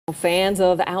Fans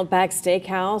of Outback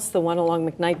Steakhouse, the one along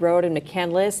McKnight Road in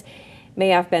McCandless, may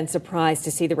have been surprised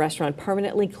to see the restaurant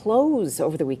permanently close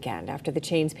over the weekend after the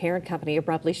chain's parent company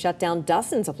abruptly shut down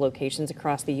dozens of locations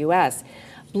across the U.S.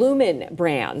 Bloomin'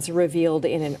 Brands revealed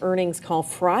in an earnings call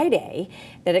Friday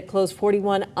that it closed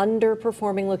 41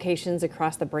 underperforming locations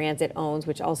across the brands it owns,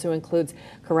 which also includes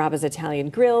Carrabba's Italian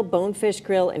Grill, Bonefish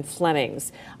Grill, and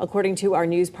Fleming's. According to our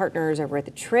news partners over at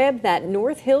the Trib, that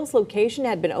North Hills location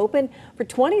had been open for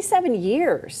 27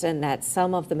 years and that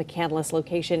some of the McCandless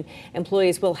location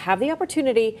employees will have the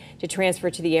opportunity to transfer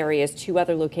to the area's two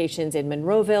other locations in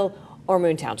Monroeville or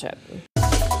Moon Township.